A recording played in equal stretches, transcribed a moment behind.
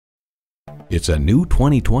It's a new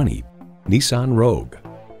 2020 Nissan Rogue.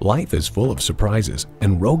 Life is full of surprises,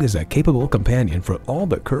 and Rogue is a capable companion for all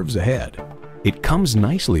the curves ahead. It comes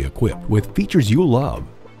nicely equipped with features you love: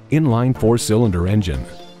 inline 4-cylinder engine,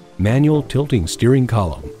 manual tilting steering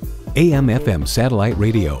column, AM/FM satellite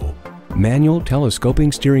radio, manual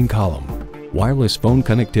telescoping steering column, wireless phone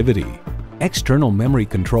connectivity, external memory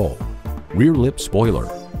control, rear lip spoiler,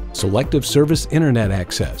 selective service internet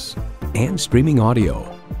access, and streaming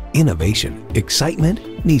audio. Innovation, excitement,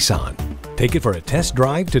 Nissan. Take it for a test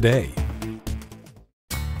drive today.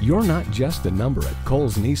 You're not just a number at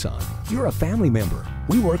Cowles Nissan. You're a family member.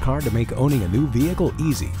 We work hard to make owning a new vehicle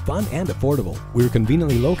easy, fun, and affordable. We're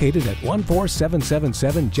conveniently located at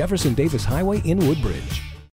 14777 Jefferson Davis Highway in Woodbridge.